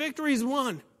God, the victory's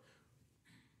won.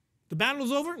 The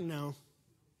battle's over? No.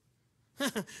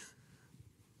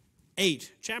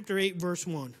 Chapter 8, verse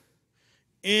 1.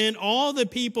 And all the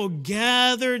people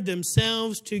gathered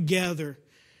themselves together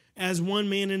as one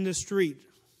man in the street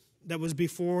that was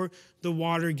before the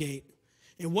water gate.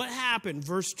 And what happened?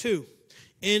 Verse 2.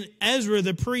 And Ezra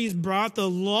the priest brought the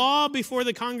law before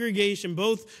the congregation,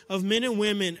 both of men and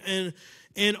women,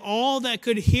 and all that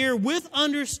could hear with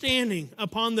understanding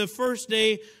upon the first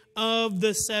day of the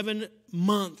 7th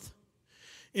month.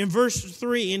 In verse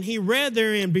 3, and he read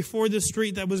therein before the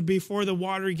street that was before the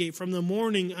water gate from the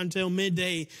morning until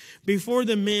midday, before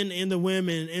the men and the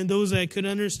women, and those that could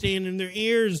understand, and their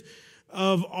ears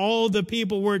of all the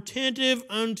people were attentive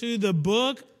unto the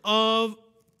book of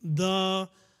the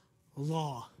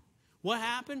law. What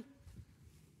happened?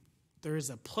 There is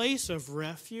a place of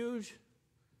refuge.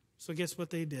 So guess what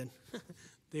they did?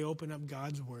 They opened up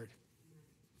God's Word.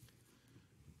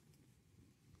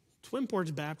 Twin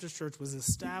Ports Baptist Church was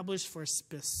established for a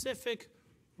specific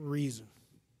reason.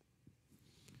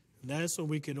 That is so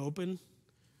we could open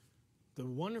the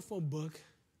wonderful book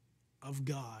of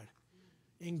God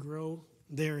and grow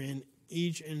therein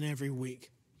each and every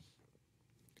week.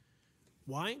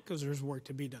 Why? Because there's work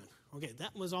to be done. Okay,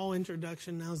 that was all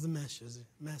introduction. Now's the message.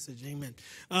 Amen.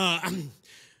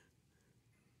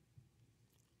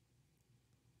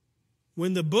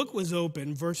 When the book was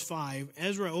opened, verse 5,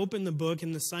 Ezra opened the book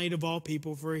in the sight of all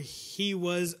people, for he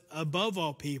was above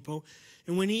all people.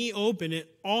 And when he opened it,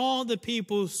 all the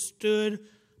people stood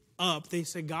up. They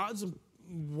said, God's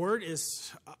word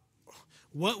is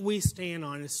what we stand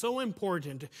on. It's so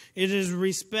important. It is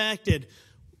respected.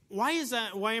 Why is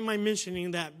that? Why am I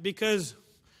mentioning that? Because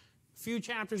a few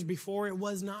chapters before, it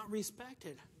was not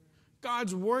respected.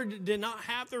 God's word did not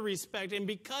have the respect. And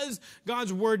because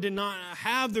God's word did not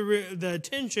have the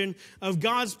attention of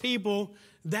God's people,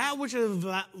 that which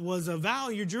was of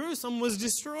value, Jerusalem, was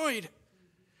destroyed.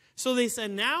 So they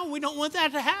said, now we don't want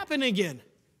that to happen again.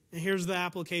 And here's the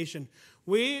application.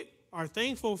 We are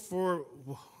thankful for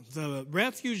the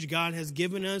refuge God has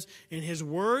given us in His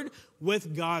word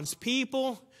with God's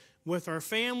people, with our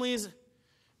families.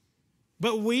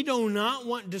 But we do not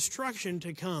want destruction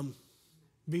to come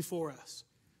before us.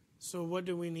 So what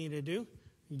do we need to do?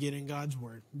 Get in God's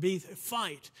word.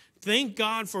 Fight. Thank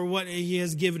God for what He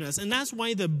has given us. And that's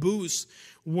why the booths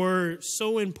were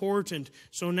so important.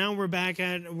 So now we're back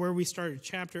at where we started,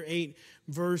 chapter 8,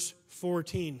 verse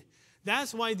 14.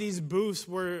 That's why these booths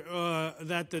were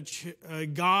that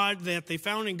they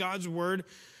found in God's word.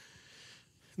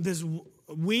 This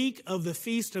week of the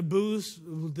Feast of Booths,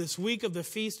 this week of the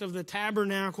Feast of the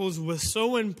Tabernacles was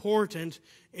so important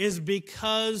is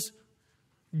because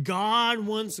God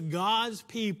wants God's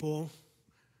people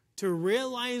to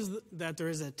realize that there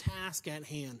is a task at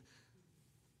hand.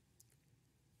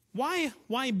 Why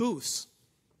booths?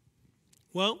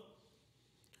 Well,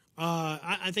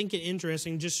 I think it's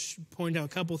interesting, just point out a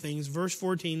couple things. Verse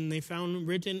 14, they found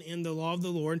written in the law of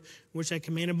the Lord, which I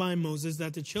commanded by Moses,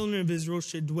 that the children of Israel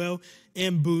should dwell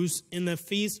in booths in the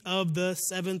feast of the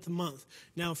 7th month.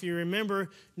 Now, if you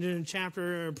remember, in the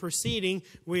chapter preceding,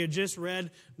 we had just read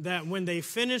that when they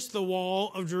finished the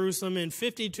wall of Jerusalem in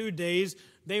 52 days,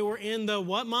 they were in the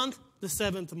what month? The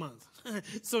 7th month.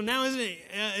 So now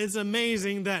it's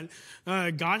amazing that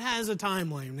God has a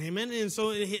timeline, amen? And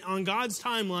so on God's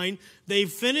timeline, they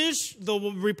finished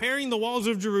repairing the walls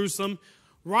of Jerusalem.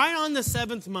 right on the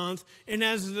seventh month, and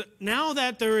now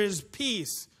that there is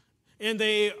peace, and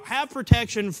they have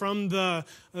protection from the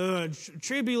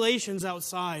tribulations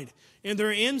outside, and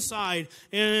they're inside,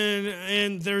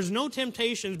 and there's no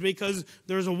temptations because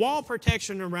there's a wall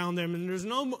protection around them, and there's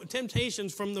no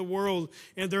temptations from the world,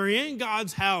 and they're in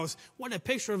God's house. What a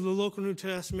picture of the local New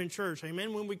Testament church,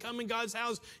 amen? When we come in God's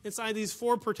house inside these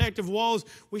four protective walls,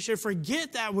 we should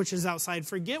forget that which is outside,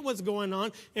 forget what's going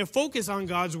on, and focus on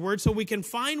God's word so we can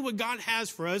find what God has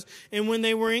for us. And when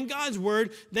they were in God's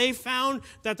word, they found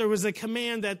that there was a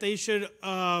command that they should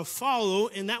follow,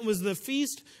 and that was the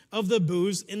Feast of the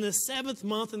Booths in the seventh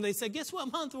month. And they said, guess what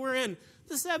month we're in?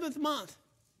 The seventh month.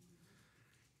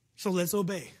 So let's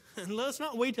obey. And let's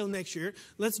not wait till next year.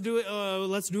 Let's do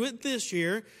it this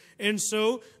year. And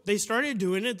so they started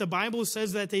doing it. The Bible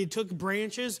says that they took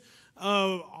branches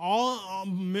of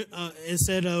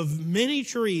instead of many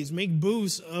trees, make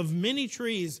booths of many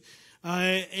trees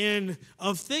and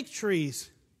of thick trees.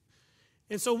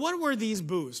 And so what were these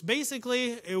booths?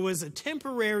 Basically, it was a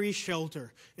temporary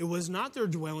shelter. It was not their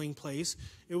dwelling place.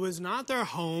 It was not their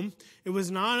home. It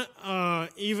was not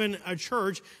even a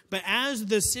church. But as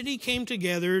the city came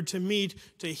together to meet,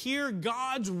 to hear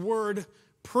God's word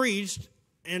preached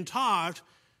and taught,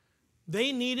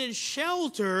 they needed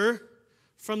shelter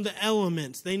from the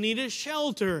elements. They needed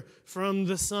shelter from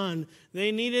the sun.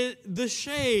 They needed the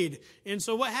shade. And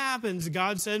so what happens?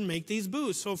 God said, make these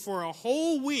booths. So for a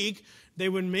whole week, they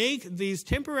would make these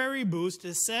temporary booths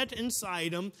to set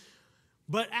inside them.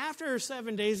 But after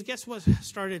 7 days, guess what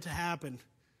started to happen?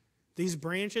 These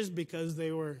branches, because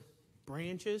they were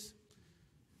branches,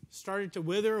 started to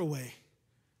wither away.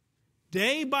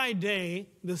 Day by day,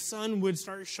 the sun would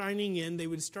start shining in. They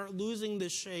would start losing the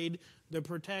shade, the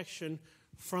protection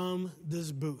from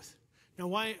this booth. Now,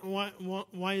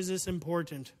 why is this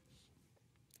important?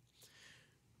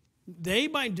 Day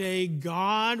by day,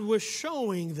 God was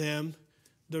showing them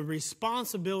the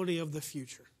responsibility of the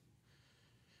future.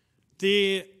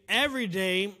 The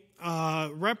everyday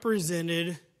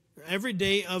represented, every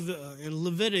day of in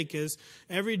Leviticus,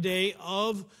 every day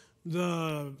of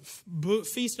the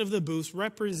Feast of the Booths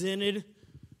represented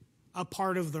a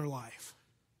part of their life.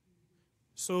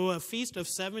 So a feast of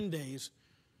 7 days,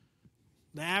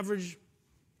 the average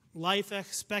life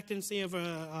expectancy of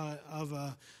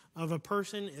a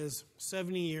person is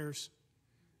 70 years,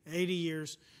 80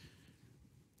 years.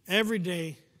 Every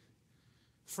day,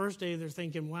 first day they're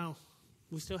thinking, wow,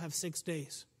 we still have 6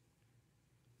 days.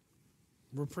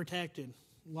 We're protected.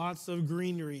 Lots of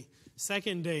greenery.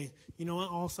 Second day, you know what?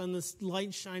 All of a sudden this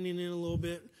light's shining in a little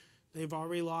bit. They've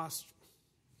already lost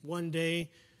 1 day.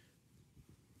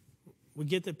 We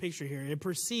get the picture here. It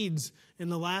proceeds. In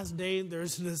the last day, the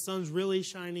sun's really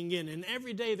shining in. And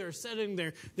every day they're sitting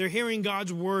there. They're hearing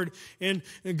God's word. And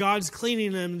God's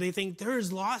cleaning them. They think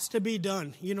there's lots to be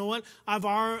done. You know what?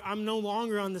 I'm no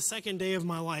longer on the second day of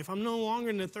my life. I'm no longer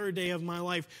in the third day of my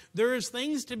life. There's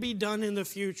things to be done in the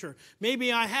future.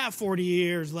 Maybe I have 40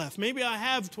 years left. Maybe I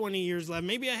have 20 years left.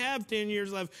 Maybe I have 10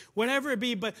 years left. Whatever it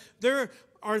be. But there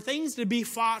are things to be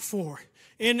fought for.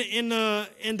 And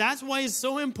that's why it's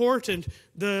so important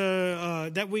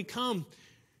that we come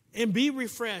and be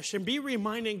refreshed and be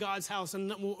reminded in God's house.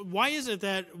 And why is it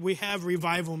that we have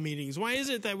revival meetings? Why is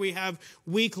it that we have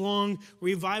week-long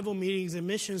revival meetings and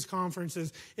missions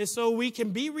conferences? It's so we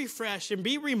can be refreshed and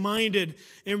be reminded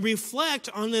and reflect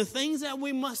on the things that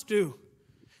we must do.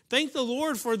 Thank the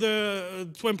Lord for the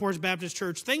Twin Ports Baptist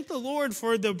Church. Thank the Lord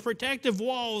for the protective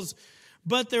walls.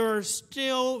 But there are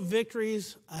still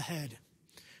victories ahead.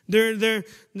 The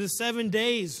 7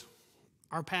 days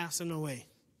are passing away.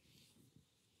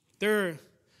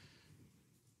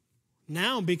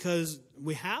 Now, because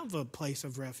we have a place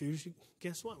of refuge,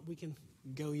 guess what? We can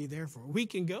go ye therefore. We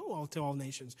can go to all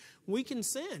nations. We can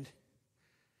send.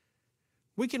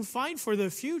 We can fight for the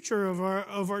future of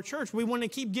our church. We want to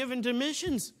keep giving to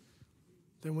missions.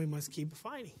 Then we must keep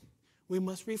fighting. We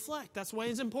must reflect. That's why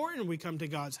it's important we come to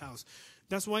God's house.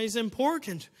 That's why it's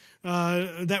important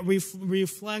that we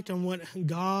reflect on what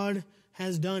God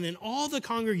has done. And all the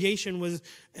congregation was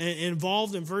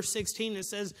involved. In verse 16, it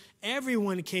says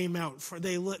everyone came out.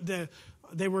 They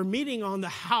were meeting on the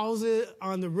houses,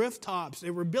 on the rooftops.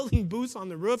 They were building booths on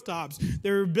the rooftops.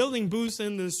 They were building booths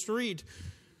in the street.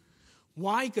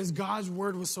 Why? Because God's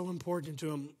word was so important to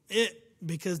them.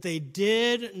 Because they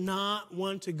did not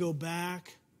want to go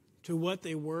back to what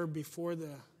they were before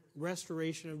the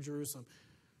restoration of Jerusalem.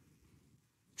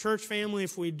 Church family,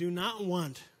 if we do not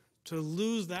want to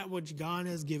lose that which God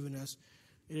has given us,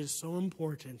 it is so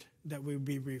important that we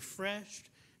be refreshed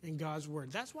in God's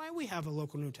word. That's why we have a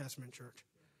local New Testament church.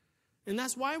 And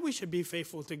that's why we should be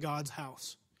faithful to God's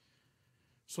house.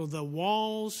 So the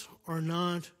walls are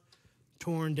not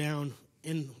torn down.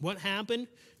 And what happened?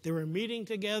 They were meeting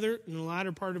together. In the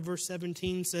latter part of verse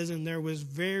 17 says, and there was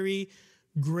very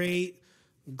great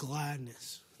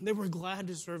gladness. They were glad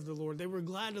to serve the Lord. They were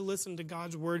glad to listen to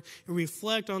God's word and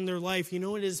reflect on their life. You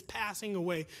know, it is passing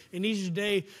away. And each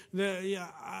day,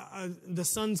 the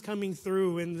sun's coming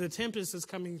through and the tempest is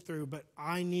coming through. But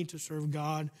I need to serve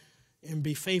God and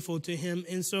be faithful to Him.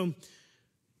 And so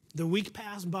the week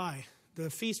passed by. The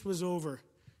feast was over.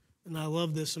 And I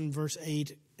love this in verse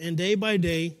 8. And day by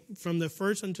day, from the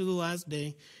first unto the last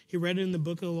day, he read it in the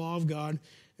book of the law of God.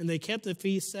 And they kept the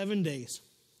feast 7 days.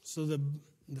 So the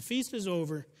feast is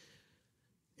over.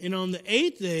 And on the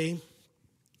 8th day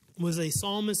was a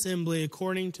solemn assembly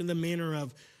according to the manner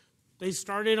of. They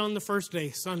started on the first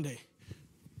day, Sunday.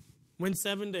 Went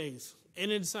 7 days.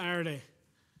 Ended Saturday.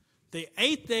 The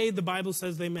 8th day, the Bible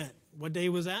says they met. What day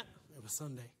was that? It was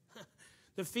Sunday.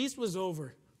 The feast was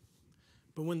over.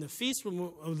 But when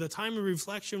the time of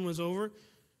reflection was over,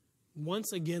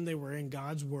 once again they were in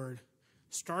God's word.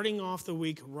 Starting off the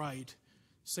week right.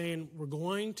 Saying, we're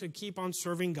going to keep on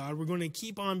serving God. We're going to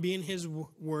keep on being His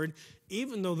word,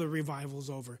 even though the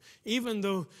revival's over. Even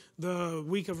though the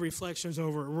week of reflection's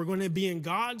over. We're going to be in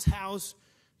God's house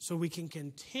so we can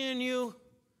continue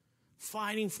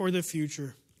fighting for the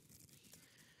future.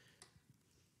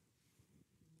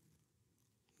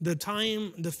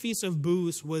 The Feast of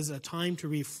Booths was a time to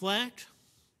reflect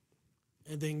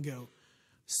and then go.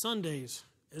 Sundays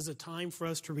is a time for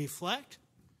us to reflect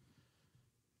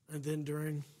and then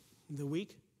during the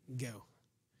week, go.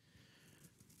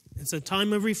 It's a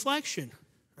time of reflection.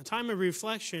 A time of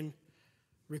reflection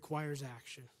requires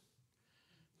action.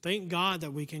 Thank God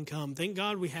that we can come. Thank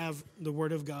God we have the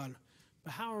Word of God.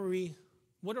 But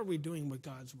what are we doing with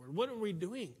God's Word? What are we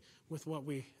doing with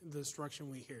the instruction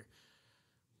we hear?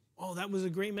 Oh, that was a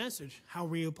great message. How are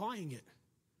we applying it?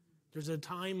 There's a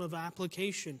time of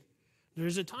application.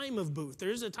 There's a time of booth.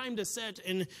 There's a time to set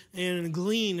and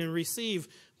glean and receive.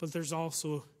 But there's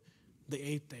also the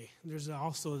 8th day. There's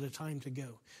also the time to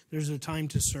go. There's a time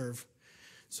to serve.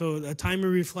 So a time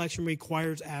of reflection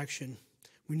requires action.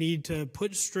 We need to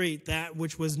put straight that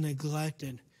which was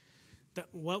neglected.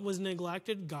 What was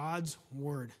neglected? God's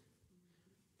word.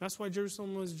 That's why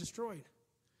Jerusalem was destroyed.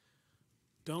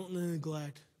 Don't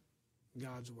neglect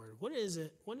God's word. What is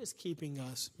it? What is keeping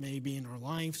us maybe in our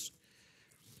lives?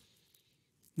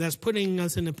 That's putting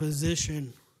us in a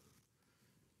position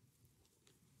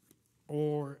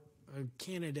or a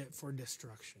candidate for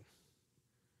destruction.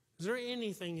 Is there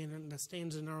anything that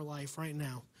stands in our life right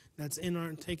now that's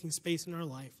taking space in our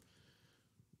life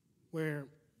where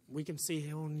we can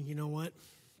see, oh, you know what?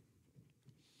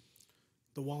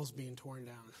 The wall's being torn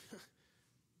down.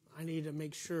 I need to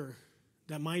make sure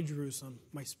that my Jerusalem,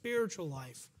 my spiritual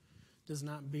life, does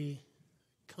not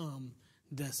become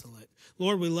desolate.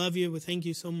 Lord, we love you. We thank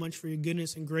you so much for your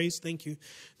goodness and grace. Thank you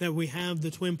that we have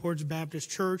the Twin Ports Baptist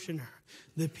Church and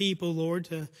the people, Lord,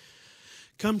 to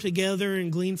come together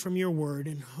and glean from your word.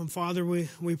 And Father,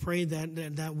 we pray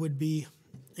that would be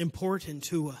important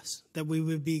to us, that we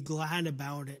would be glad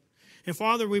about it. And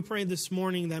Father, we pray this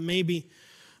morning that maybe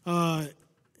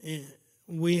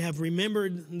we have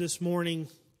remembered this morning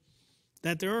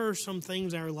that there are some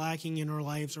things that are lacking in our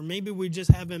lives, or maybe we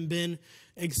just haven't been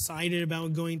excited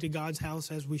about going to God's house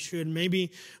as we should.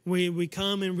 Maybe we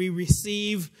come and we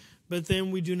receive, but then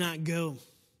we do not go.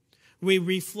 We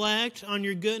reflect on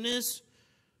your goodness,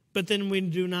 but then we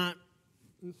do not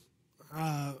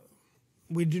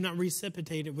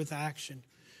reciprocate it with action.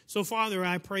 So, Father,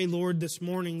 I pray, Lord, this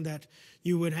morning that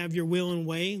you would have your will and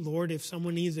way. Lord, if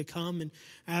someone needs to come and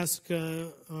ask,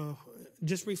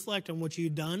 just reflect on what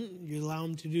you've done. You allow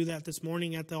them to do that this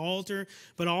morning at the altar.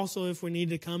 But also, if we need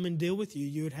to come and deal with you,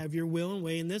 you would have your will and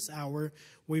way in this hour.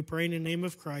 We pray in the name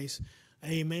of Christ.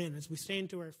 Amen. As we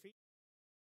stand to our feet.